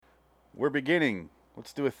We're beginning.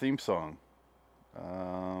 Let's do a theme song. I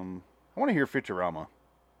want to hear Futurama.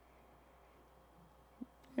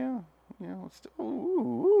 Yeah, yeah. Let's do.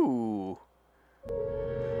 Ooh.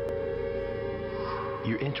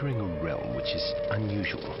 You're entering a realm which is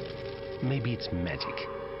unusual. Maybe it's magic,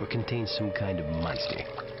 or contains some kind of monster.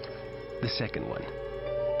 The second one.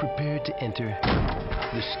 Prepare to enter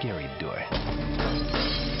the scary door.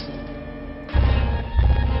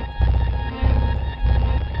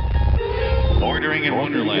 Bordering in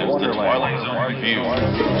Wonderland, the Twilight Zone review.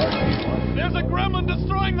 There's a gremlin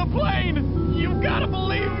destroying the plane! You've got to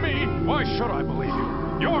believe me! Why should I believe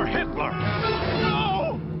you? You're Hitler!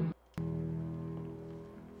 No!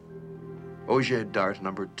 Auger d'Art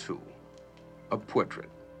number 2. A portrait.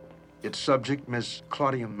 Its subject, Miss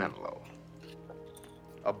Claudia Menlo.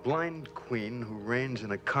 A blind queen who reigns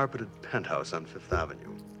in a carpeted penthouse on Fifth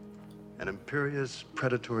Avenue. An imperious,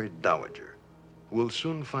 predatory dowager who will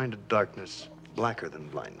soon find a darkness blacker than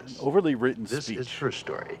blindness. Overly written This speech. is her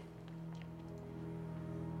story.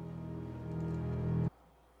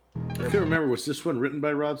 I can't remember. Was this one written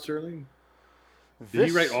by Rod Serling? Did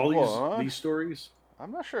he write all these stories?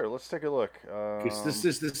 I'm not sure. Let's take a look. 'Cause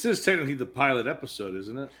this is technically the pilot episode,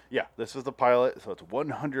 isn't it? Yeah, this is the pilot, so it's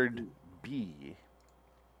 100B.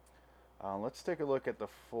 Let's take a look at the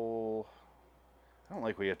full. I don't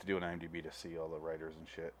like we have to do an IMDb to see all the writers and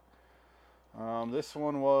shit. This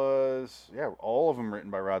one was, all of them written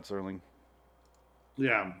by Rod Serling.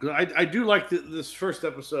 Yeah, 'cause I do like this first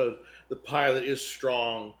episode. The pilot is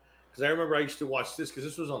strong because I remember I used to watch this because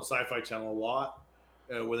this was on Sci-Fi Channel a lot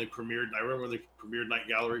when they premiered. I remember when they premiered Night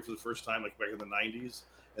Gallery for the first time, like back in the '90s,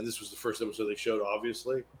 and this was the first episode they showed,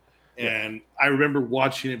 obviously. And I remember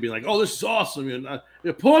watching it, being like, "Oh, this is awesome!" And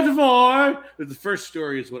Port d'Ivoire. But the first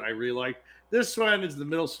story is what I really liked. This one is the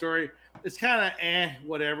middle story. It's kind of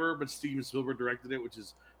whatever, but Steven Spielberg directed it, which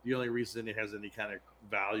is the only reason it has any kind of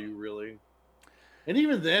value, really. And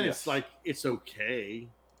even then, Yes. it's like it's okay.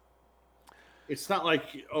 It's not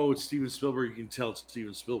like, oh, it's Steven Spielberg. You can tell it's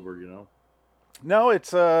Steven Spielberg, you know. No,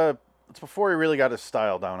 it's before he really got his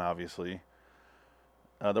style down. Obviously,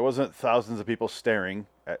 there wasn't thousands of people staring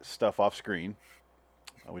at stuff off screen.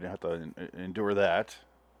 We didn't have to endure that.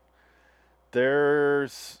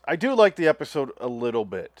 I do like the episode a little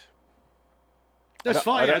bit. That's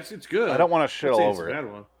fine. It's good. I don't want to shit I'd all say over it's a it.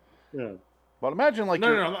 bad one. Yeah. But imagine No,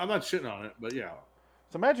 I'm not shitting on it, but yeah.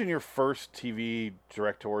 So imagine your first TV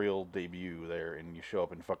directorial debut there, and you show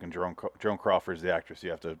up and fucking Joan Crawford's the actress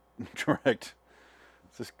you have to direct.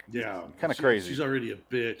 It's just kind of crazy. She's already a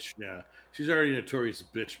bitch. Yeah, she's already a notorious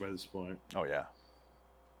bitch by this point. Oh yeah.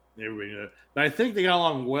 Everybody knows. But I think they got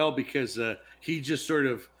along well because he just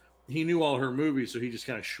he knew all her movies, so he just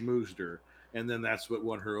kind of schmoozed her, and then that's what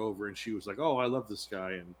won her over, and she was like, "Oh, I love this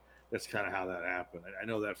guy," and that's kind of how that happened. I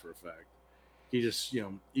know that for a fact. He just,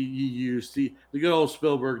 he used the good old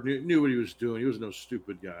Spielberg knew what he was doing. He was no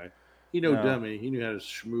stupid guy. He no dummy. He knew how to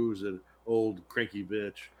schmooze an old cranky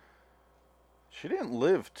bitch. She didn't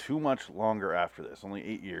live too much longer after this. Only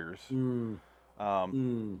 8 years.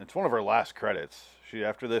 It's one of her last credits.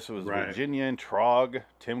 After this it was Virginia and Trog,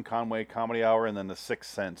 Tim Conway Comedy Hour, and then The Sixth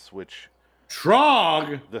Sense, which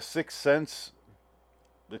Trog. The Sixth Sense,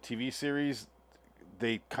 the TV series,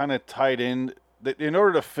 they kind of tied in in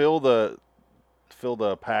order to fill the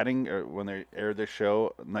padding when they aired this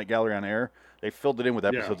show, Night Gallery on Air. They filled it in with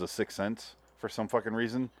episodes of Sixth Sense for some fucking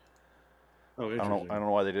reason. Oh, I interesting. don't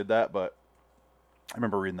know why they did that, but I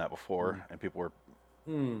remember reading that before, and people were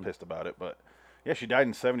pissed about it. But yeah, she died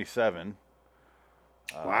in 1977.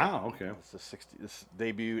 Wow. Okay. This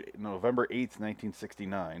debuted November 8th,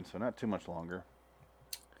 1969, so not too much longer.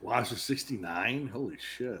 Wow, this was 69. Holy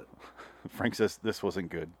shit. Frank says this wasn't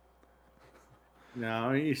good.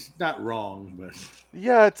 No, he's not wrong, but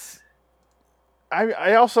yeah,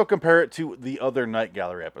 I also compare it to the other Night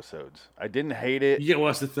Gallery episodes. I didn't hate it. Yeah,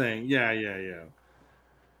 what's the thing? Yeah.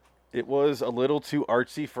 It was a little too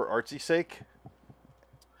artsy for artsy's sake.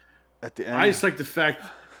 At the end, I just like the fact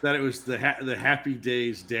that it was the Happy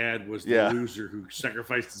Days dad was the loser who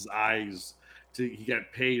sacrificed his eyes. He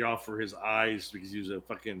got paid off for his eyes because he was a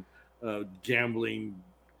fucking gambling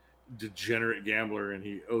degenerate gambler and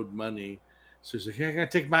he owed money. So he's like, "Hey, I gotta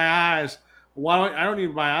take my eyes. I don't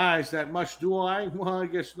need my eyes that much, do I? Well, I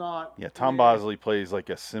guess not." Yeah, Tom Bosley plays like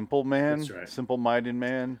a simple man, That's right. Simple-minded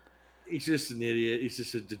man. He's just an idiot. He's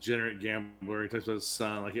just a degenerate gambler. He talks about his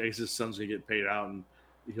son. Like, I guess his son's gonna get paid out and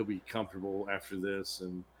he'll be comfortable after this.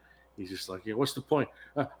 And he's just like, "Yeah, what's the point?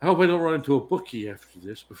 I hope I don't run into a bookie after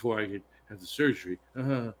this before I have the surgery."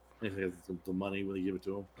 And he has the money when they give it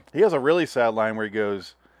to him. He has a really sad line where he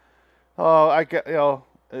goes, "Oh, I get,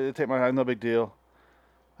 take my eyes, no big deal.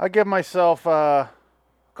 I give myself a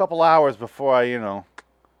couple hours before I,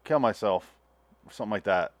 kill myself or something like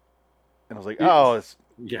that. And I was like, oh, it's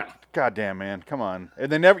Yeah. goddamn, man, come on.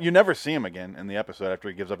 And you never see him again in the episode after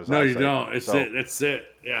he gives up his No, you eyesight. don't. It's So, it. That's it.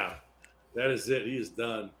 Yeah. That is it. He is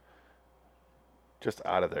done. just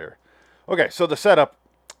out of there. Okay, so the setup,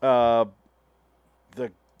 a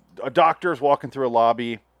doctor's walking through a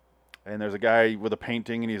lobby, and there's a guy with a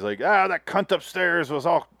painting, and he's like, that cunt upstairs was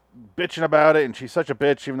all bitching about it, and she's such a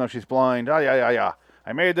bitch even though she's blind. Yeah.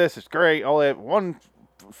 I made this. It's great. I'll have one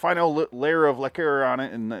final layer of lacquer on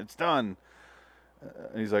it, and it's done.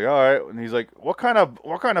 And he's like, all right. And he's like, what kind of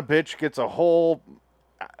bitch gets a whole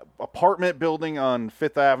apartment building on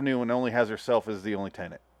Fifth Avenue and only has herself as the only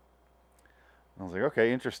tenant? I was like,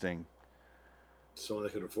 okay, interesting. Someone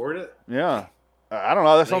that could afford it? Yeah. I don't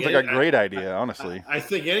know. That sounds like a great idea, honestly. I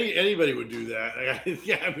think anybody would do that.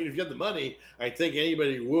 Yeah, I mean, if you have the money, I think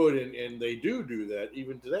anybody would, and they do that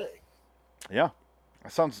even today. Yeah.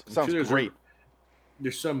 That sounds great.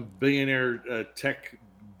 There's some billionaire, tech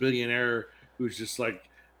billionaire who's just like,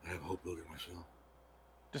 I have a whole building myself.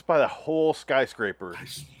 Just buy the whole skyscraper.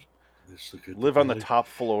 Look Live on the top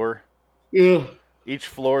floor. Yeah. Each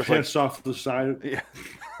floor is Pants off the side. Yeah.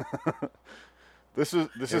 This is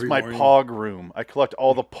Every my morning. Pog room. I collect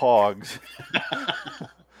all the Pogs.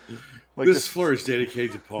 Like this floor is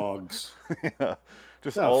dedicated to Pogs. Yeah.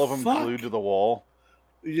 Just The all of them fuck? glued to the wall.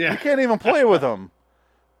 Yeah. You can't even play with them.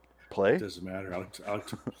 Play? It doesn't matter. I like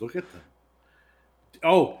to look at them.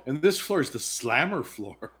 Oh, and this floor is the slammer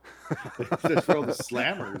floor. That's for all the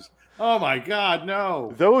slammers. Oh my God,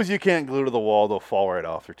 no! Those you can't glue to the wall; they'll fall right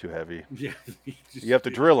off. They're too heavy. Yeah, You have to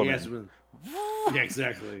drill them Yes, in. yeah,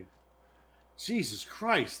 exactly. Jesus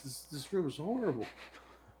Christ, this room is horrible.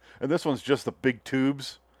 And this one's just the big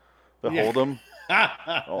tubes that Yeah. hold them,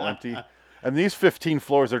 all empty. And these 15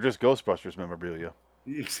 floors are just Ghostbusters memorabilia.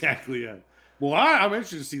 Exactly. Yeah. Well, I'm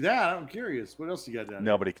interested to see that. I'm curious. What else you got down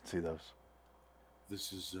there? Nobody can see those.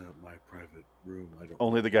 This is my private room. I don't.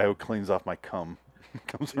 Only the guy who cleans off my cum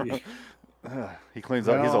comes around. He cleans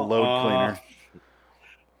up. He's a load cleaner.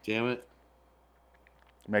 Damn it.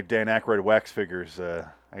 My Dan Aykroyd wax figures. I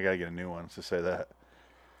gotta get a new one to say that.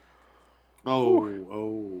 Oh.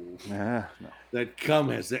 Yeah, no. That cum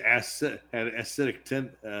has the acidic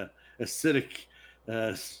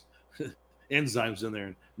enzymes in there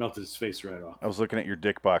and melted his face right off. I was looking at your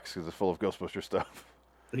dick box because it's full of Ghostbuster stuff.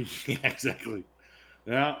 Yeah, exactly.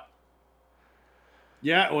 Yeah.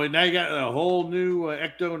 Yeah, well, now you got a whole new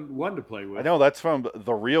Ecto 1 to play with. I know that's from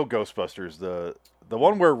the real Ghostbusters, the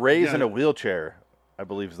one where Ray's Yeah. in a wheelchair. I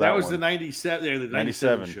believe is that was one. the 97, yeah, the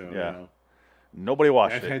 97 show. yeah. You know. Nobody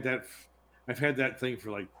watched I've it. had that thing for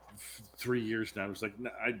like 3 years now. It's like, no,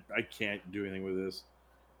 I can't do anything with this.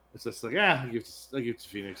 It's just like, I'll give it to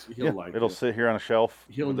Phoenix. He'll like it'll it. sit here on a shelf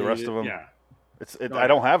He'll with the need rest it, of them. Yeah. I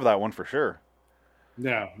don't have that one for sure.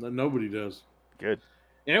 Yeah, nobody does. Good.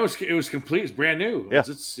 And it was complete. It's brand new. Yeah.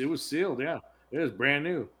 It was sealed. Yeah, it was brand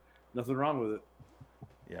new. Nothing wrong with it.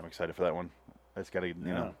 Yeah, I'm excited for that one. It's got to,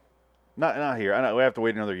 Yeah. not here. I know we have to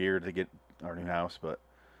wait another year to get our new house, but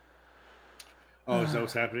Oh, is that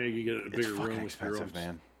what's happening? You get a it's bigger fucking room with your expensive, own.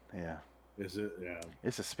 man. Yeah, Is it? Yeah.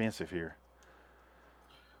 it's expensive here.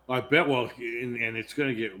 I bet. Well, and it's going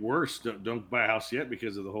to get worse. Don't buy a house yet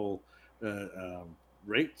because of the whole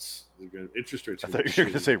rates. Interest rates. I thought you were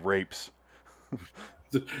going to say rapes.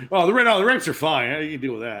 the rapes are fine. You can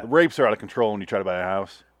deal with that. The rapes are out of control when you try to buy a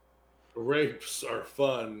house. Rapes are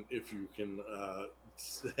fun if you can.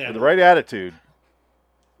 With the right attitude,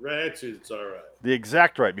 Right attitude, it's all right. the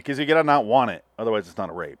exact right, because you gotta not want it. Otherwise, it's not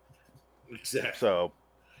a rape. Exactly. So,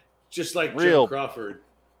 Just like real- Joan Crawford.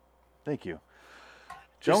 thank you,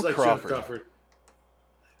 Just Joan like Crawford. Joan Crawford.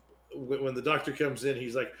 When the doctor comes in,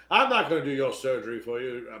 he's like, "I'm not going to do your surgery for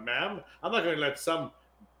you, ma'am. I'm not going to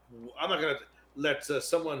let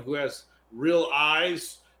someone who has real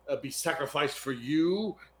eyes be sacrificed for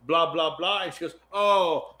you." Blah blah blah. And she goes,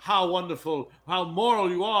 "Oh, how wonderful! How moral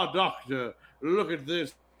you are, doctor! Look at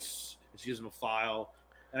this." And she gives him a file,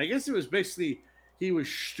 and I guess it was basically he was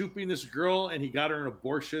stooping this girl, and he got her an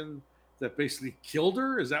abortion that basically killed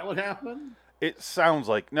her. Is that what happened? It sounds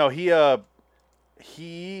like no. He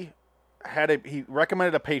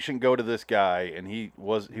recommended a patient go to this guy, and he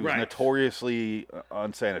was Right. notoriously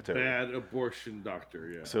unsanitary. Bad abortion doctor,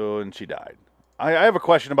 yeah. So, and she died. I have a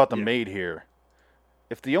question about the Yeah. maid here.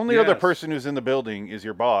 If the only other Yes. person who's in the building is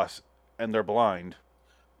your boss and they're blind,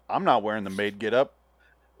 I'm not wearing the maid get up.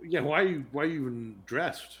 Yeah, why you even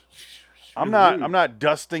dressed? I'm not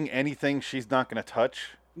dusting anything she's not going to touch.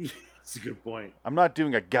 That's a good point. I'm not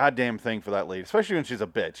doing a goddamn thing for that lady, especially when she's a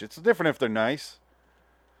bitch. It's different if they're nice.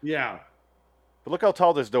 Yeah. But look how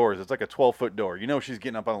tall this door is. It's like a 12-foot door. You know she's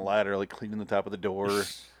getting up on a ladder, like cleaning the top of the door.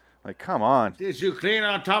 Like, come on. Did you clean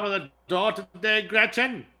on top of the door today,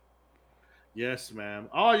 Gretchen? Yes, ma'am.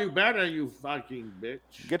 Oh, you better, you fucking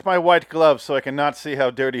bitch. Get my white glove so I can not see how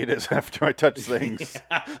dirty it is after I touch things.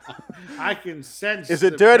 I can sense. Is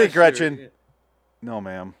it the dirty, pressure. Gretchen? No,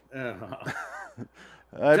 ma'am. I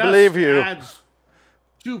Just believe you. adds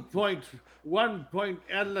 2.1 point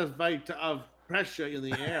elevate of pressure in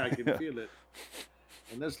the air. I can feel it.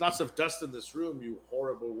 And there's lots of dust in this room, you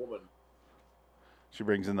horrible woman. She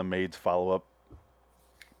brings in the maid's follow-up.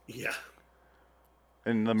 Yeah.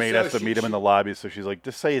 And the maid So has to meet him in the lobby, so she's like,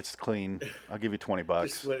 just say it's clean. I'll give you $20.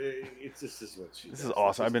 This is what she This does. is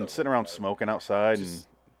awesome. I've been Just sitting don't around worry about smoking outside, it. and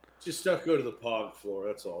Just don't go to the pog floor.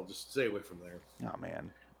 That's all. Just stay away from there. oh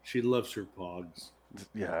man, She loves her pogs.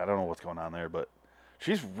 yeah, I don't know what's going on there, but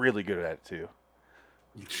she's really good at it too.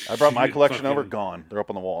 I brought my collection over, gone. They're up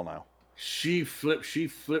on the wall now. She flipped. She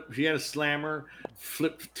had a slammer,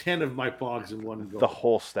 flipped 10 of my pogs in one go. The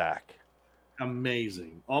whole stack.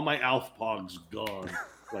 Amazing. All my Alf pogs gone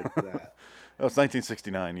like that. Oh, it's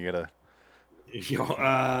 1969. You gotta.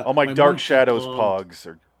 All my Dark monkey Shadows pogs. pogs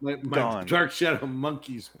are My gone. Dark Shadow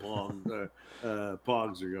monkeys pogs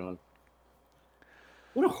are gone.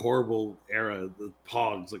 What a horrible era, the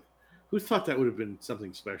pogs. Like, who thought that would have been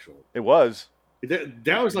something special? It was.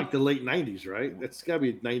 That was like the late 90s, right? That's got to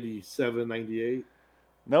be 97, 98.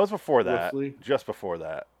 No, it was before that. Roughly. Just before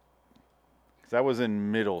that. 'Cause that was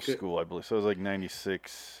in middle school, I believe. So it was like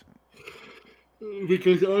 96.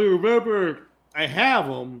 Because I remember I have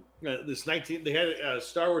them. They had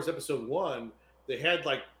Star Wars Episode 1. They had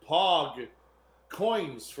like Pog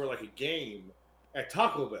coins for like a game at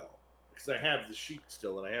Taco Bell. Because I have the sheet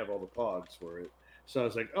still and I have all the Pogs for it. So I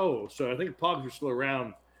was like, oh, so I think Pogs were still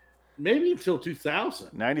around maybe until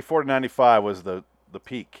 2000. 94 to 95 was the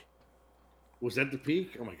peak. Was that the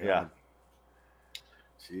peak? Oh my God. Yeah.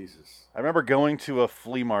 Jesus. I remember going to a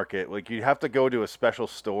flea market. Like, you'd have to go to a special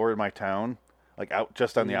store in my town, like out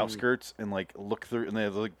just on the outskirts, and like look through. And they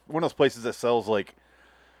have like one of those places that sells like,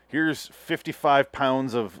 here's 55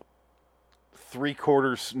 pounds of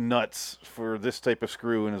 3/4 nuts for this type of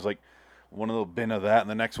screw, and it's like one little bin of that, and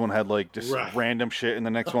the next one had like just random shit, and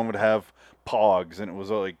the next one would have Pogs, and it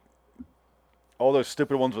was like all those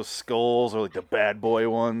stupid ones with skulls, or like the bad boy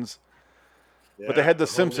ones. Yeah, but they had the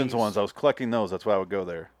Simpsons ones. I was collecting those. That's why I would go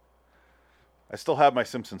there. I still have my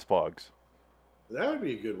Simpsons Pogs. That would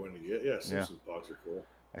be a good one to get. Yeah, Simpsons Pogs are cool.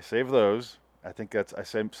 I saved those. I think I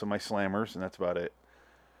saved some of my Slammers, and that's about it.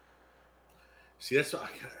 See, that's what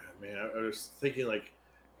I was thinking, like,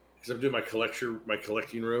 because I'm doing my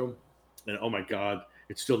collecting room, and oh my God,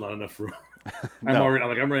 it's still not enough room. I'm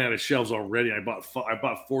running out of shelves already. I bought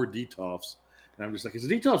 4 Detolfs, and I'm just like, because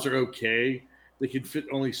the Detolfs are okay. They can fit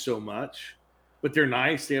only so much, but they're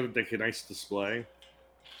nice. They have like a nice display,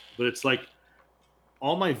 but it's like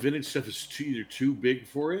all my vintage stuff is either too big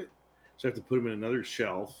for it, so I have to put them in another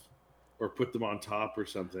shelf or put them on top or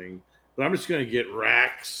something. But I'm just gonna get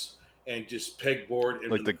racks and just pegboard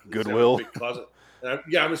like the Goodwill big closet. I'm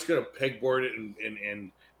just gonna pegboard it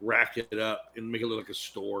and rack it up and make it look like a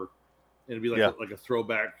store, and it'd be like a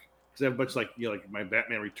throwback. Because I have a bunch of like my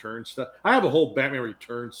Batman Returns stuff. I have a whole Batman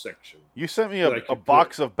Returns section. You sent me a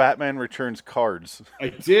box of Batman Returns cards. I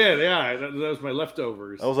did, yeah. That was my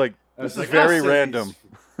leftovers. I was like, this is very random.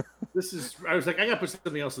 I was like, I gotta put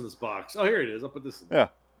something else in this box. Oh, here it is. I'll put this in. Yeah,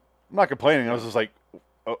 I'm not complaining. I was just like,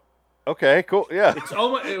 oh, okay, cool, yeah.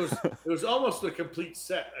 It was almost a complete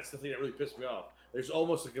set. That's the thing that really pissed me off. There's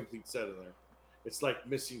almost a complete set in there. It's like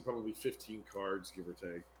missing probably 15 cards, give or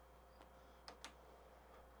take.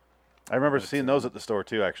 I remember seeing those at the store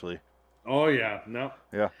too, actually. Oh yeah, no.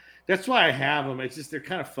 Yeah. That's why I have them. It's just they're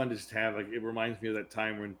kind of fun to just have. Like, it reminds me of that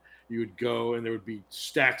time when you would go and there would be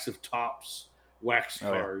stacks of Topps wax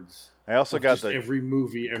cards. I also got the every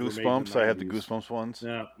movie ever Goosebumps. made. I had the Goosebumps ones.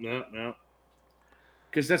 No.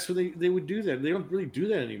 Because that's what they would do that. They don't really do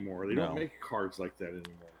that anymore. They don't make cards like that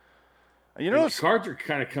anymore. You know, cards are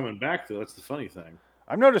kind of coming back though. That's the funny thing.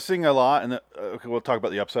 I'm noticing a lot, and okay, we'll talk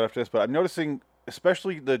about the upside after this. But I'm noticing,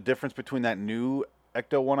 especially the difference between that new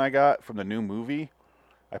Ecto one I got from the new movie.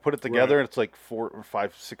 I put it together, and it's like 4 or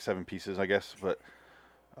 5, 6, 7 pieces, I guess. But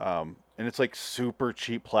and it's like super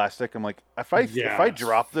cheap plastic. I'm like, if I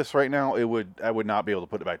drop this right now, I would not be able to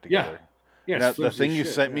put it back together. Yeah. The thing you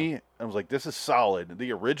sent me, I was like, this is solid.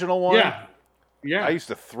 The original one. Yeah. I used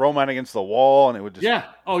to throw mine against the wall, and it would just. Yeah.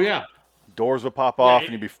 Oh yeah. Doors would pop off,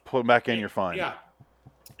 and you'd be put back in. You're fine. Yeah.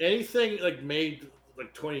 Anything like made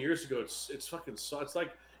like 20 years ago, it's fucking. It's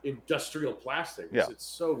like industrial plastic. It's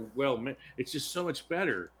so well made. It's just so much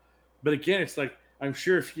better. But again, it's like I'm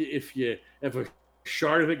sure if a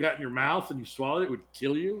shard of it got in your mouth and you swallowed it, it would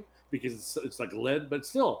kill you because it's like lead, but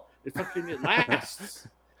still, it lasts.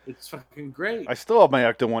 It's fucking great. I still have my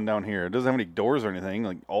Ecto one down here. It doesn't have any doors or anything,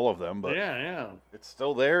 like all of them, but yeah. it's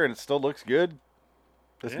still there and it still looks good.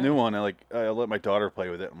 This Yeah. new one, I let my daughter play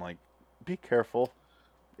with it. I'm like, be careful,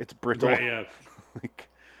 it's brittle. Right, yeah. Like,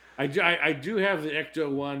 I do have the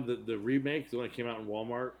Ecto one, the remake, the one that came out in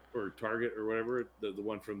Walmart or Target or whatever, the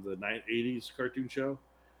one from the 80s cartoon show.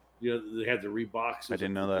 You know, they had the Reeboks. I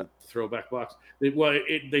didn't know that. The throwback box. They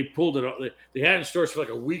pulled it off. They had it in stores for like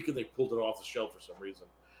a week and they pulled it off the shelf for some reason.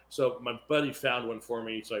 So my buddy found one for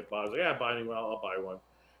me. So I bought it. I was like, yeah, buy one. I'll buy one.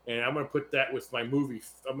 And I'm going to put that with my movie.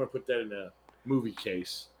 I'm going to put that in a movie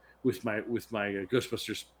case with my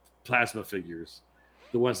Ghostbusters plasma figures.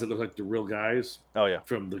 The ones that look like the real guys. Oh, yeah.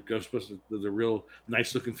 From the Ghostbusters, the real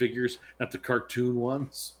nice looking figures, not the cartoon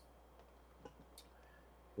ones.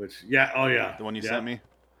 Which, yeah, oh yeah. The one you sent me?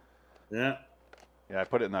 Yeah. Yeah, I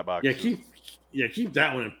put it in that box. Yeah, keep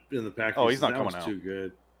that one in the package. Oh, he's not that coming one's out. Too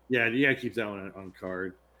good. Yeah, keep that one on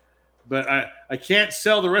card. But I can't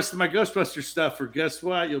sell the rest of my Ghostbusters stuff, for guess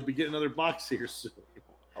what? You'll be getting another box here soon.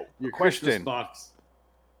 Oh, Your question. Christmas box.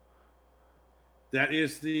 That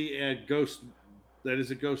is the ghost. That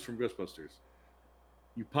is a ghost from Ghostbusters.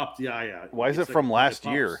 You pop the eye out. Why is It's it from last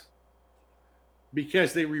pops. year?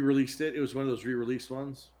 Because they re-released it. It was one of those re-released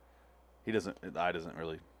ones. The eye doesn't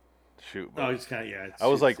really shoot. Oh, it's kind of, yeah. I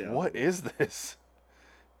was like, what is this?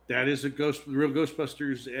 That is a ghost, the real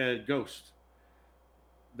Ghostbusters ghost.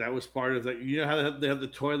 That was part of that. You know how they have the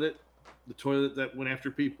toilet that went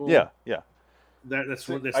after people? Yeah. That's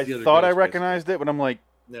the other. I thought I Ghostbusters. recognized it, but I'm like,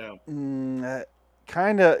 No.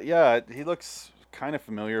 kind of. Yeah, he looks kind of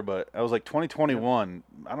familiar, but I was like 2021.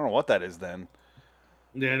 I don't know what that is then.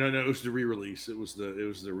 Yeah, no, it was the re-release. It was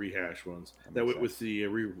the rehash ones. That went with the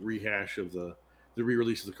rehash of the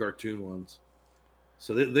re-release of the cartoon ones.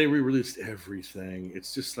 So they re-released everything.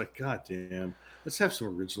 It's just like, goddamn, let's have some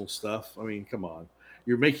original stuff. I mean, come on.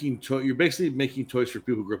 You're basically making toys for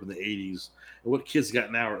people who grew up in the 80s. And what kids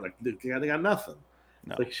got now are like, they got nothing.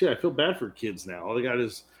 No. It's like, shit, I feel bad for kids now. All they got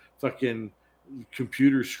is fucking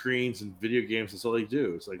computer screens and video games. That's all they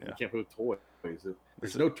do. It's like, you can't play with toys.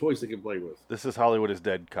 There's no toys they can play with. This is Hollywood is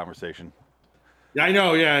dead conversation. Yeah, I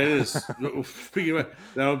know. Yeah, it is. Speaking of,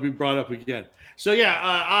 that'll be brought up again. So yeah,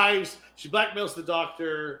 eyes. She blackmails the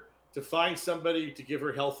doctor to find somebody to give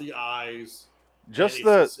her healthy eyes. Just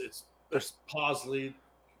it's Posley.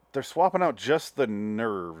 They're swapping out just the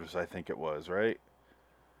nerves, I think it was, right?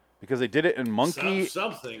 Because they did it in monkey.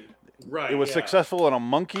 Something. Right. It was successful in a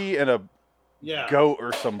monkey and a Yeah. goat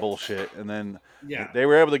or some bullshit, and then they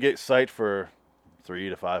were able to get sight for 3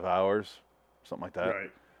 to 5 hours, something like that.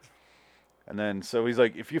 Right. And then so he's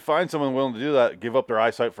like, if you find someone willing to do that, give up their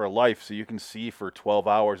eyesight for life so you can see for 12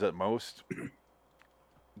 hours at most.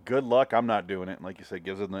 Good luck. I'm not doing it. And like you said,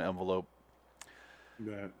 gives him the envelope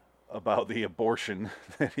about the abortion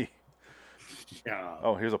that he. Yeah.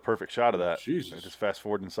 Oh, here's a perfect shot of that. Jesus. I just fast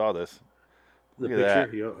forward and saw this. The Look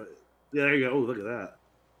at picture. Yeah, there you go. Oh, look at that.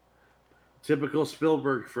 Typical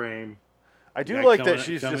Spielberg frame. I do like that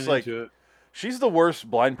she's just like, she's the worst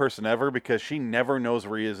blind person ever because she never knows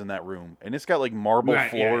where he is in that room. And it's got like marble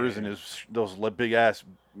floors and those big ass,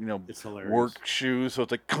 it's hilarious. work shoes. So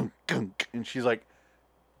it's like, gunk, gunk, and she's like,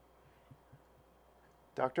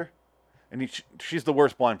 doctor? And she's the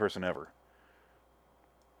worst blind person ever.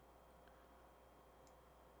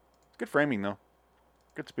 Good framing, though.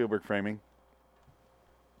 Good Spielberg framing.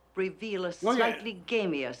 Reveal a slightly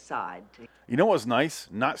gamier side to You know what's nice?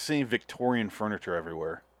 Not seeing Victorian furniture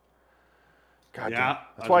everywhere. God damn.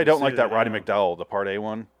 That's I why I was don't gonna like say that that, Roddy yeah. McDowell, the Part A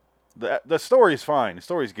one. The story's fine. The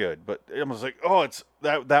story's good, but it was like, oh, it's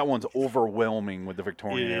that one's overwhelming with the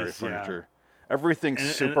Victorian era furniture.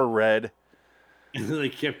 Everything's super red. And they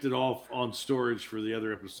kept it all on storage for the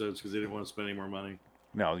other episodes because they didn't want to spend any more money.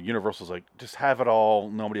 No, Universal's like, just have it all.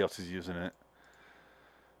 Nobody else is using it.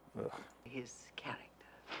 Ugh. his character.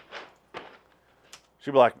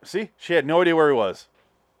 She'd be like, see? She had no idea where he was.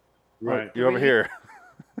 Right. Oh, you over here.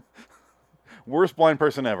 Worst blind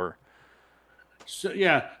person ever. So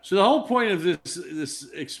so the whole point of this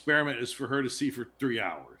experiment is for her to see for 3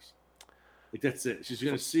 hours. Like that's it. She's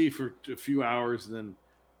going to see for a few hours and then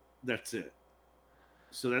that's it.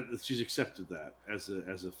 So that she's accepted that as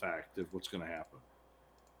a fact of what's going to happen.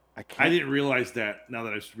 I didn't realize that now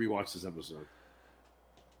that I rewatched this episode.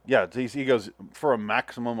 Yeah, he goes for a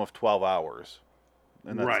maximum of 12 hours.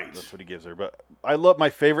 And that's what he gives her. But I love my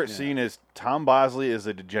favorite scene is Tom Bosley is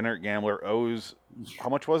a degenerate gambler, owes, how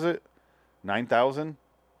much was it? 9,000?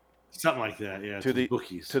 Something like that, yeah. To the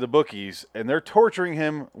bookies. To the bookies. And they're torturing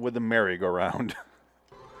him with the merry-go-round.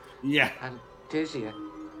 Yeah. I'm dizzy.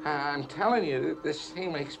 I'm telling you, this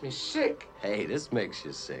thing makes me sick. Hey, this makes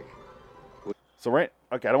you sick. So okay,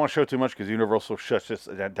 I don't want to show too much because Universal shuts this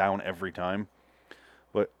down every time.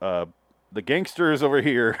 But the gangster is over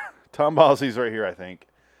here. Tom Bosley's right here, I think.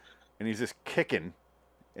 And he's just kicking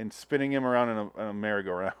and spinning him around in a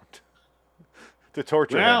merry-go-round to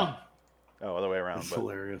torture him. Oh, other way around. That's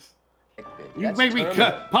hilarious. You That's make me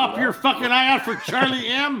pop your fucking eye out for Charlie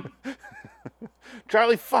M.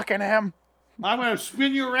 Charlie fucking M. I'm gonna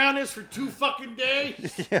spin you around this for 2 fucking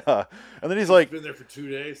days. Yeah. And then he's like, been there for 2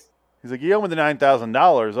 days. He's like, you owe me the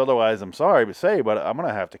 $9,000. Otherwise, I'm sorry to say, but I'm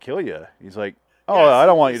gonna have to kill you. He's like, oh, Yeah, I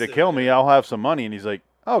don't want you to kill me. I'll have some money. And he's like,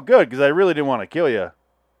 oh, good, because I really didn't want to kill you.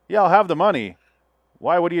 Yeah, I'll have the money.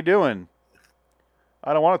 Why? What are you doing?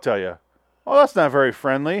 I don't want to tell you. Oh, that's not very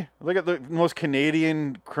friendly. Look at the most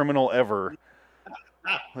Canadian criminal ever.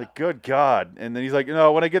 Like, good God. And then he's like,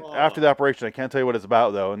 no, when I get after the operation, I can't tell you what it's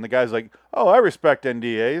about, though. And the guy's like, oh, I respect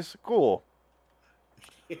NDAs. Cool.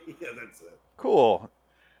 Yeah, that's it. Cool.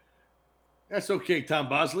 That's okay, Tom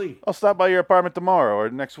Bosley. I'll stop by your apartment tomorrow or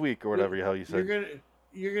next week or whatever the hell you said.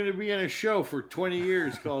 You're gonna be in a show for 20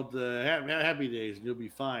 years called Happy Days, and you'll be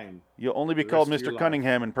fine. You'll only be called Mr.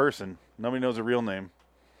 Cunningham in person. Nobody knows a real name.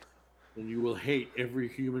 And you will hate every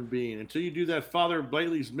human being until you do that Father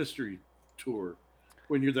Blately's mystery tour,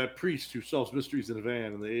 when you're that priest who solves mysteries in a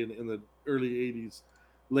van in the early 80s,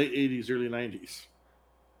 late 80s, early 90s. I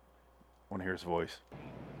want to hear his voice.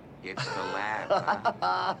 It's the lab.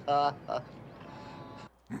 Huh?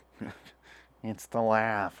 It's the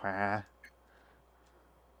laugh, huh?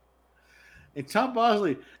 And Tom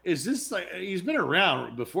Bosley, is this like, he's been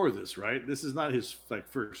around before this, right? This is not his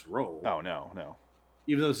first role. Oh, no.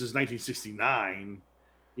 Even though this is 1969,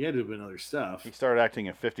 he had to have been other stuff. He started acting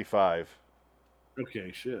at 55.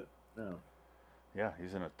 Okay, shit. No. Yeah,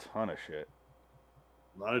 he's in a ton of shit.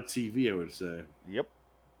 A lot of TV, I would say. Yep.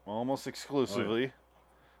 Almost exclusively.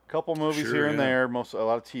 Couple movies here and there. A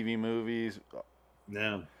lot of TV movies.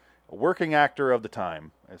 Yeah. A working actor of the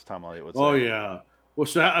time, as Tom Elliott would say. Oh, yeah. Well,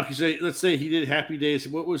 so let's say he did Happy Days.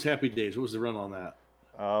 What was Happy Days? What was the run on that?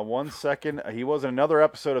 1 second. He was in another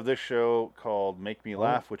episode of this show called Make Me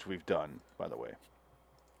Laugh, which we've done, by the way.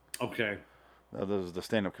 Okay. This is the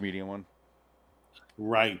stand-up comedian one.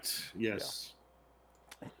 Right. Yes.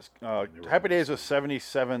 Yeah. Happy Days was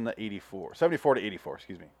 74 to 84,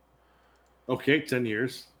 excuse me. Okay, 10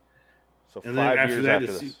 years. So and 5 years after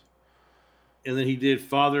this. And then he did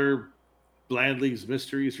Father Blandley's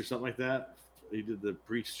Mysteries or something like that. He did the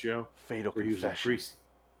priest show. Fatal Confession. He was a priest.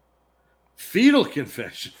 Fatal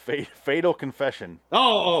Confession. Fatal Confession.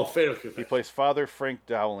 Oh, Fatal Confession. He plays Father Frank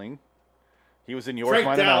Dowling. He was in Yours,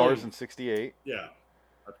 Mine, and Ours in 68. Yeah.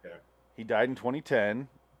 Okay. He died in 2010.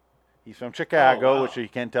 He's from Chicago, which you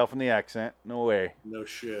can't tell from the accent. No way. No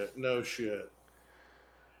shit. He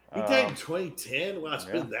died in 2010? Wow, it's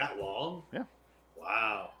been that long? Yeah.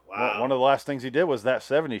 Wow. One of the last things he did was that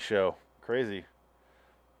 70s show. Crazy.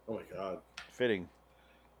 Oh, my God. Fitting.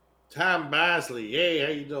 Tom Bosley. Hey,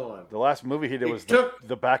 how you doing? The last movie he did was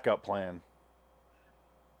the Backup Plan.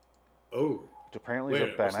 Oh. Which apparently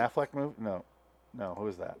is a Ben Affleck movie? No, who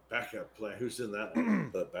is that? Backup Plan. Who's in that one?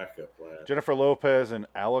 The Backup Plan. Jennifer Lopez and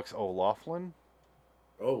Alex O'Loughlin?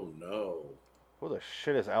 Oh, no. Who the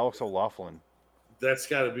shit is Alex O'Loughlin? That's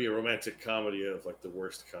got to be a romantic comedy of, the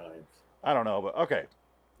worst kind. I don't know, but okay.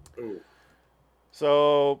 Ooh.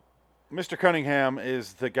 So, Mr. Cunningham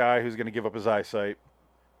is the guy who's going to give up his eyesight.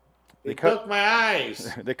 They took my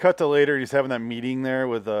eyes. They cut to later. He's having that meeting there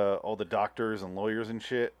with all the doctors and lawyers and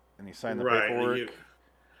shit, and he signed the paperwork.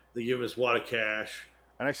 They give him his wad of cash.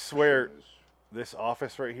 And I swear, this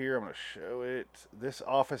office right here, I'm going to show it. This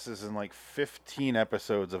office is in 15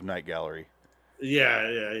 episodes of Night Gallery.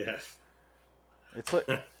 Yeah.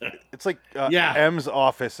 It's like M's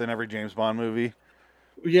office in every James Bond movie.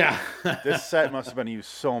 Yeah. This set must have been used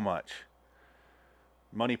so much.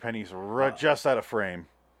 Moneypenny's just out of frame.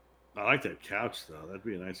 I like that couch, though. That'd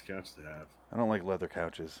be a nice couch to have. I don't like leather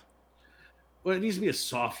couches. Well, it needs to be a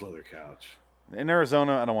soft leather couch. In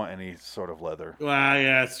Arizona, I don't want any sort of leather. Well,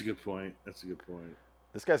 yeah, that's a good point.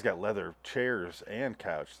 This guy's got leather chairs and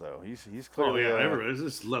couch, though. He's clearly... Oh, yeah, everybody's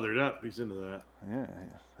just leathered up. He's into that. Yeah.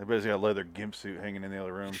 I bet he's got a leather gimp suit hanging in the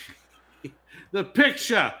other room. The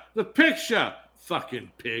picture!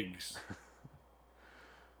 Fucking pigs.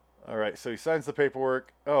 All right, so he signs the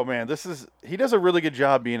paperwork. Oh, man, he does a really good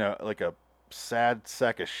job being a sad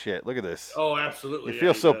sack of shit. Look at this. Oh, absolutely. You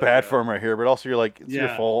feel so bad for him right here, but also you're like, it's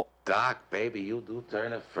your fault. Doc, baby, you do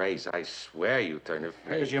turn a phrase. I swear you turn a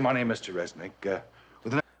phrase. Here's your money, Mr. Resnick.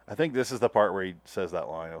 I think this is the part where he says that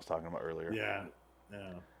line I was talking about earlier. Yeah.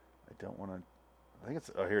 I don't want to... I think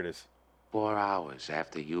it's. Oh, here it is. 4 hours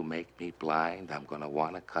after you make me blind, I'm gonna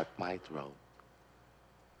want to cut my throat.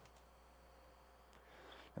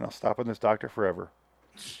 And I'll stop on this doctor forever.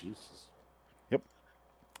 Jesus. Yep.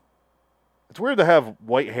 It's weird to have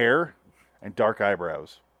white hair and dark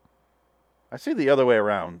eyebrows. I see the other way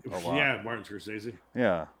around a lot. Yeah, Martin Scorsese.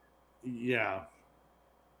 Yeah. Yeah.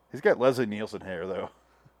 He's got Leslie Nielsen hair, though.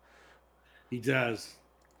 He does.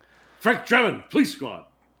 Frank Drebin, Police Squad.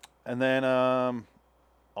 And then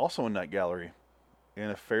also in Night Gallery in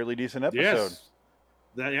a fairly decent episode. Yes.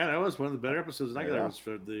 That was one of the better episodes of Night Gallery. Yeah. Was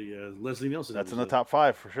for the Leslie Nielsen That's episode. in the top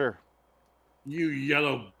 5 for sure. You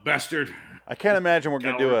yellow bastard. I can't imagine we're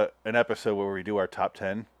going to do Gallery. an episode where we do our top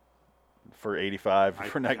 10 for 85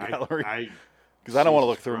 for Night Gallery. Because I don't want to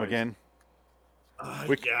look through them again.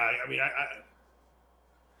 Yeah, I mean,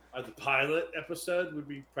 the pilot episode would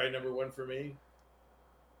be probably number 1 for me.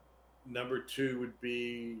 Number 2 would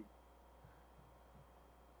be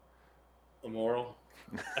Immoral.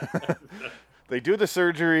 They do the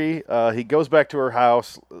surgery. He goes back to her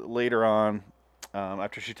house later on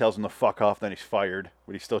after she tells him to fuck off. Then he's fired,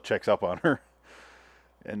 but he still checks up on her.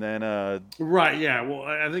 And then right, yeah. Well,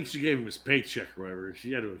 I think she gave him his paycheck or whatever.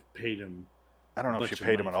 She had to have paid him. I don't know if she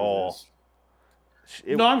paid him at all.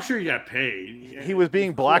 No, I'm sure he got paid. He was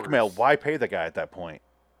being blackmailed. Why pay the guy at that point?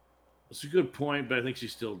 It's a good point, but I think she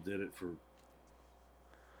still did it for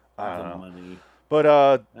I the don't know. money. But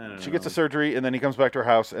don't she gets the know. surgery, and then he comes back to her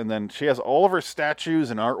house, and then she has all of her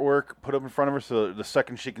statues and artwork put up in front of her, so the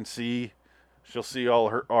second she can see, she'll see all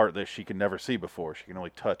her art that she can never see before. She can only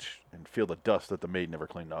touch and feel the dust that the maid never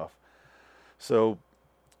cleaned off. So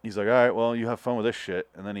he's like, all right, well, you have fun with this shit.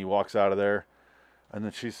 And then he walks out of there, and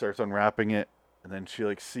then she starts unwrapping it, and then she,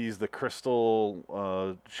 like, sees the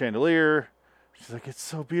crystal chandelier. She's like, it's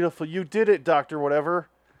so beautiful. You did it, Dr. Whatever.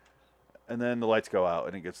 And then the lights go out,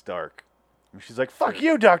 and it gets dark. And she's like, fuck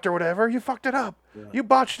you, Dr. Whatever. You fucked it up. Yeah. You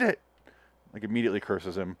botched it. Like, immediately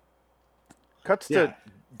curses him. Cuts to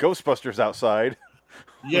Ghostbusters outside.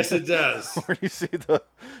 Yes, it does. Where you see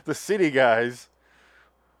the city guys.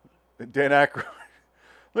 Dan Aykroyd.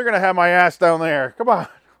 They're going to have my ass down there. Come on.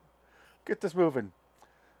 Get this moving.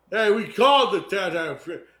 Hey, we called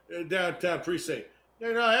the downtown precinct.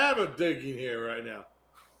 They're not having digging here right now.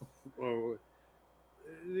 Oh,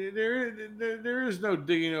 there is no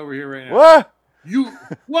digging over here right now. What?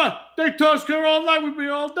 What? They told us to come all night with me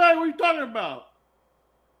all day. What are you talking about?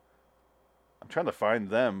 I'm trying to find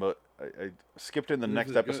them, but I skipped in the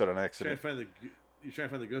next episode on accident. You trying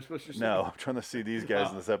to find the Ghostbusters? No, I'm trying to see these guys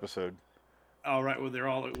in this episode. All right, well, they're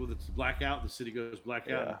all with it's blackout. The city goes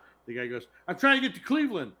blackout. Yeah. The guy goes, I'm trying to get to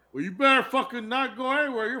Cleveland. Well, you better fucking not go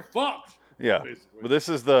anywhere. You're fucked. Yeah, Basically. but this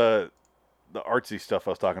is the artsy stuff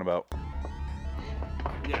I was talking about.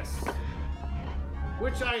 Yes.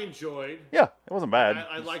 Which I enjoyed. Yeah, it wasn't bad.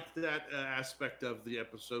 I liked that aspect of the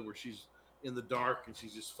episode where she's in the dark and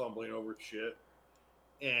she's just fumbling over shit.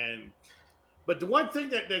 But the one thing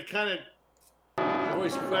that kind of I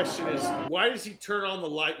always question is, why does he turn on the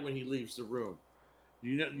light when he leaves the room?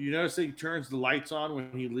 You notice that he turns the lights on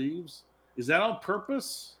when he leaves? Is that on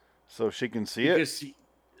purpose? So she can see it?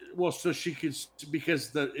 So she could, because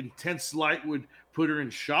the intense light would put her in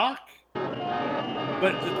shock.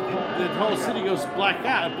 But the whole city goes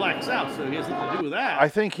blacks out, so he has nothing to do with that. I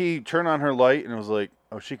think he turned on her light and it was like,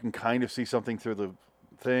 oh, she can kind of see something through the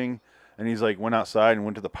thing. And he's like, went outside and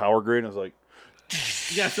went to the power grid and was like,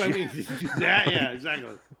 yeah, so I mean, yeah,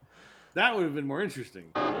 exactly. That would have been more interesting.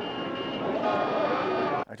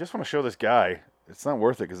 I just want to show this guy. It's not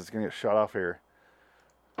worth it because it's going to get shot off here.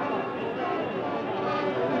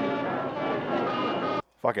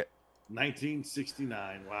 Fuck it.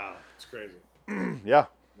 1969. Wow, it's crazy. Yeah.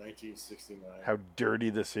 1969. How dirty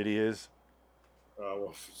the city is.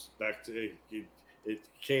 Well, back to it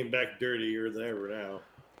came back dirtier than ever now.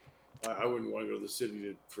 I wouldn't want to go to the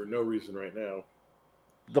city for no reason right now.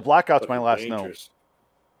 The blackout's my Fucking last dangerous. no.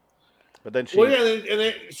 But then she. Well, yeah,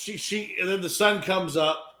 and then the sun comes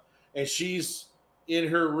up, and she's in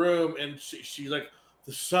her room, and she's like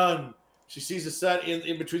the sun. She sees the sun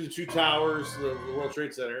in between the two towers, the World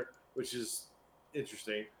Trade Center, which is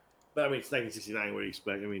interesting. But I mean, it's 1969. What do you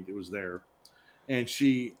expect? I mean, it was there, and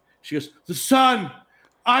she goes, "The sun!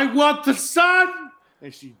 I want the sun!"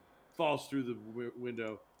 And she falls through the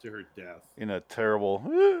window to her death in a terrible.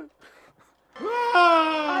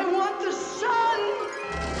 I want the sun.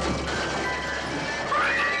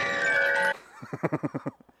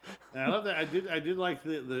 And I love that. I did like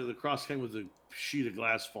the cross cutting with the sheet of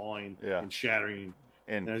glass falling and shattering.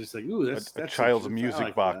 And I was just like, ooh, that's a child's interesting. music I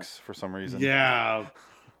like box that. for some reason. Yeah,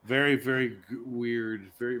 very, very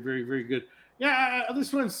weird. Very, very, very good. Yeah,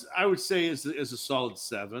 this one's I would say is a solid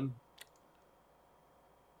 7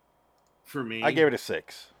 for me. I gave it a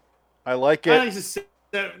 6. I like it. I think it's a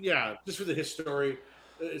 7, yeah, just for the history.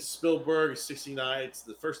 It's Spielberg, 69. It's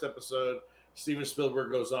the first episode. Steven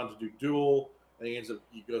Spielberg goes on to do Duel, and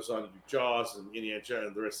he goes on to do Jaws and Indiana Jones,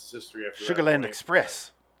 and the rest is history. After Sugarland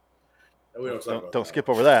Express. And we don't skip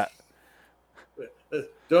over that.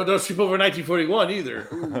 Don't skip over 1941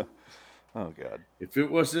 either. Oh God! If it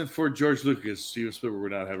wasn't for George Lucas, Steven Spielberg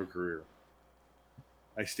would not have a career.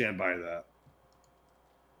 I stand by that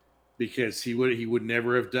because he would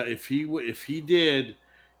never have done if he did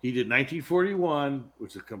 1941,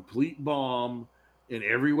 which was a complete bomb in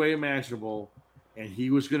every way imaginable, and he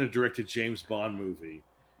was going to direct a James Bond movie,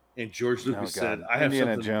 and George Lucas said, "I have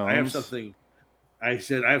Indiana something. Jones. I have something." I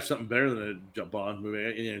said, "I have something better than a Bond movie."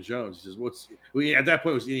 Indiana Jones. He says, "What's?" Well, at that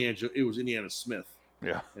point, it was Indiana Smith.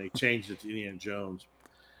 Yeah. And he changed it to Indiana Jones.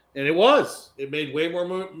 And it made way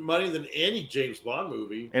more money than any James Bond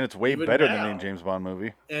movie. And it's way better than any James Bond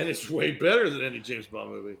movie. And it's way better than any James Bond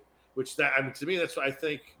movie. To me, that's what I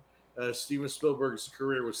think Steven Spielberg's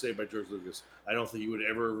career was saved by George Lucas. I don't think he would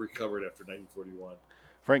ever recover it after 1941.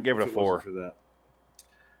 Frank gave it a 4. For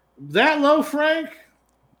that low, Frank?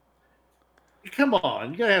 Come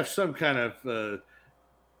on. You got to have some kind of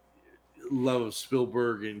love of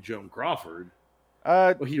Spielberg and Joan Crawford.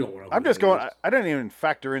 I'm just going. I didn't even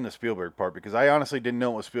factor in the Spielberg part because I honestly didn't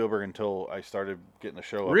know it was Spielberg until I started getting the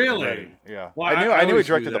show up. Really? Ready. Yeah. Well, I knew he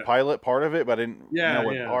directed the pilot part of it, but I didn't know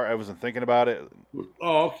what yeah. part. I wasn't thinking about it.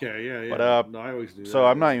 Oh, okay, yeah. But no, I always do. So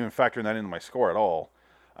I'm not even factoring that into my score at all.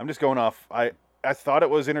 I'm just going off. I thought it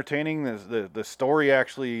was entertaining. The story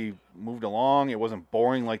actually moved along. It wasn't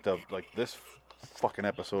boring like this fucking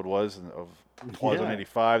episode was of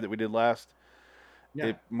 2085 that we did last. Yeah.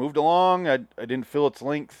 It moved along. I didn't feel its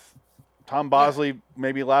length. Tom Bosley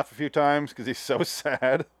made me laugh a few times because he's so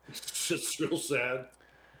sad. It's real sad.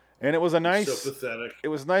 And it was so pathetic. It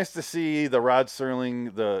was nice to see the Rod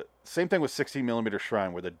Serling. The same thing with 16mm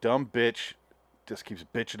Shrine, where the dumb bitch just keeps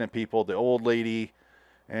bitching at people. The old lady,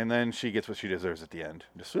 and then she gets what she deserves at the end.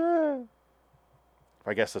 Just,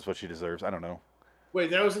 I guess that's what she deserves. I don't know. Wait,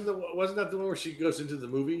 wasn't that the one where she goes into the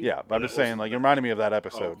movie? Yeah, but I'm just saying, like, it reminded me of that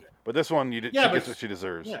episode. Oh, okay. But this one, she gets what she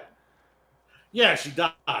deserves. Yeah, she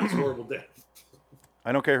dies. Horrible death.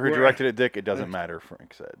 I don't care who directed it, Dick. It doesn't matter,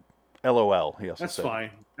 Frank said. LOL, he also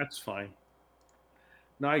said. That's fine.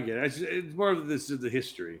 No, I get it. It's more of the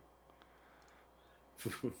history.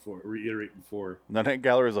 Reiterate before. The Night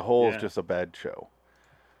Gallery as a whole is just a bad show.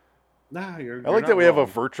 Nah, you're I like that we have a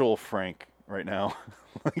virtual Frank right now.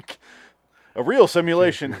 Like... A real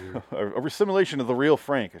simulation, a simulation of the real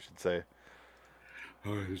Frank, I should say.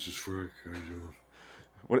 Hi, this is Frank. How you doing?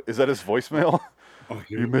 What is that? His voicemail?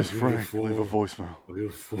 You miss Frank. Leave a voicemail. I'll give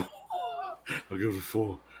it a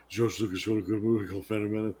 4. George Lucas wrote a good movie called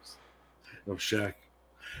Phantom Menace. No Shaq.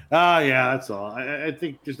 Yeah, that's all. I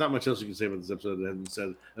think there's not much else you can say about this episode that hasn't been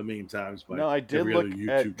said a million times by I did every look other YouTube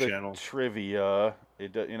at the channel. Trivia.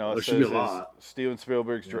 It should says be a lot. Steven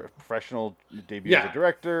Spielberg's professional debut as a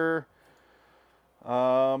director.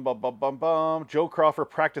 Joe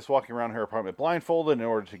Crawford practiced walking around her apartment blindfolded in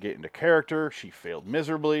order to get into character. She failed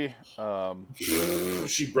miserably.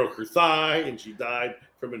 She broke her thigh and she died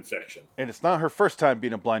from infection. And it's not her first time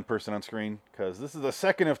being a blind person on screen, because this is the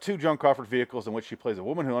second of 2 Joan Crawford vehicles in which she plays a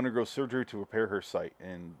woman who undergoes surgery to repair her sight.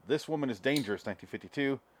 And This Woman is Dangerous,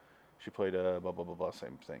 1952. She played a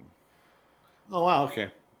same thing. Oh, wow,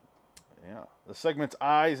 okay. Yeah. The segment's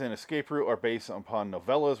Eyes and Escape Route are based upon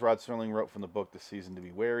novellas Rod Serling wrote from the book The Season to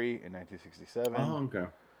Be Wary in 1967. Oh,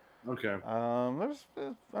 okay. There's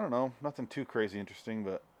I don't know, nothing too crazy interesting,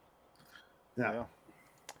 but yeah.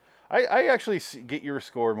 I actually get your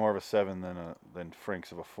score more of a 7 than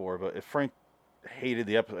Frank's of a 4. But if Frank hated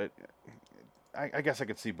the episode, I guess I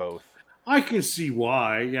could see both. I can see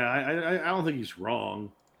why. Yeah, I don't think he's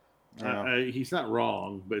wrong. Yeah. He's not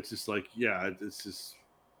wrong, but it's just like, it's just.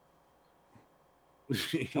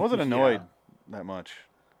 I wasn't annoyed that much.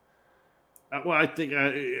 Well, I think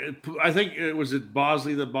it was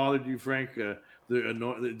Bosley that bothered you, Frank. Did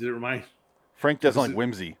it remind? Frank doesn't like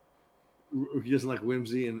whimsy. He doesn't like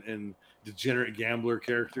whimsy and degenerate gambler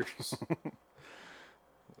characters.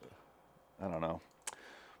 I don't know,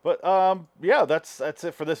 but that's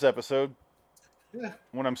it for this episode. Yeah.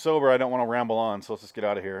 When I'm sober, I don't want to ramble on, so let's just get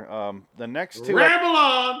out of here. The next 2 ramble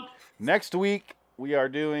on. Next week. We are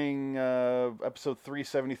doing episode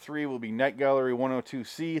 373 will be Night Gallery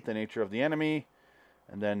 102C, The Nature of the Enemy.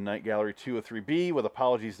 And then Night Gallery 203B with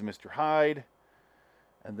Apologies to Mr. Hyde.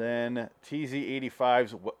 And then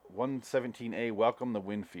TZ85's 117A, Welcome to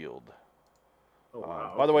Winfield. Oh,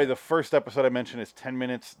 wow. By the way, the first episode I mentioned is 10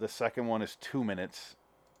 minutes. The second one is 2 minutes.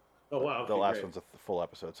 Oh, wow. The okay, last great. one's a full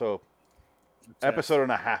episode. So, Fantastic. episode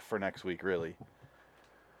and a half for next week, really.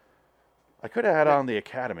 I could have had on the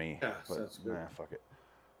Academy. Yeah, but sounds good. nah, fuck it.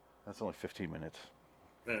 That's only 15 minutes.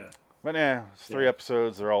 Yeah. But yeah, it's 3 Yeah.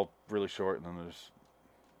 episodes. They're all really short, and then there's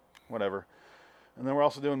whatever. And then we're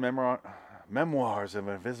also doing Memoirs of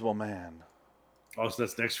an Invisible Man. Oh, so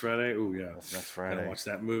that's next Friday? Ooh, yeah. That's next Gotta Friday. watch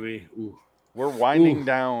that movie. Ooh. We're winding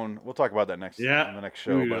down. We'll talk about that next Yeah. on the next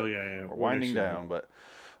show. We but will, yeah. We're Next winding show. down. But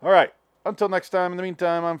all right. Until next time. In the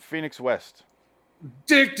meantime, I'm Phoenix West.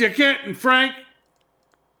 Dick, Dickett, and Frank.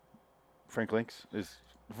 Frank Links is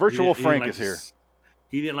virtual. He didn't Frank like is here.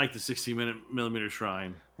 He didn't like the 60-millimeter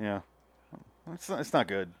shrine. Yeah. It's not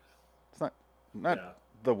good. It's not Yeah.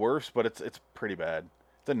 the worst, but it's pretty bad.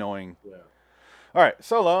 It's annoying. Yeah. All right.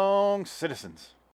 So long, citizens.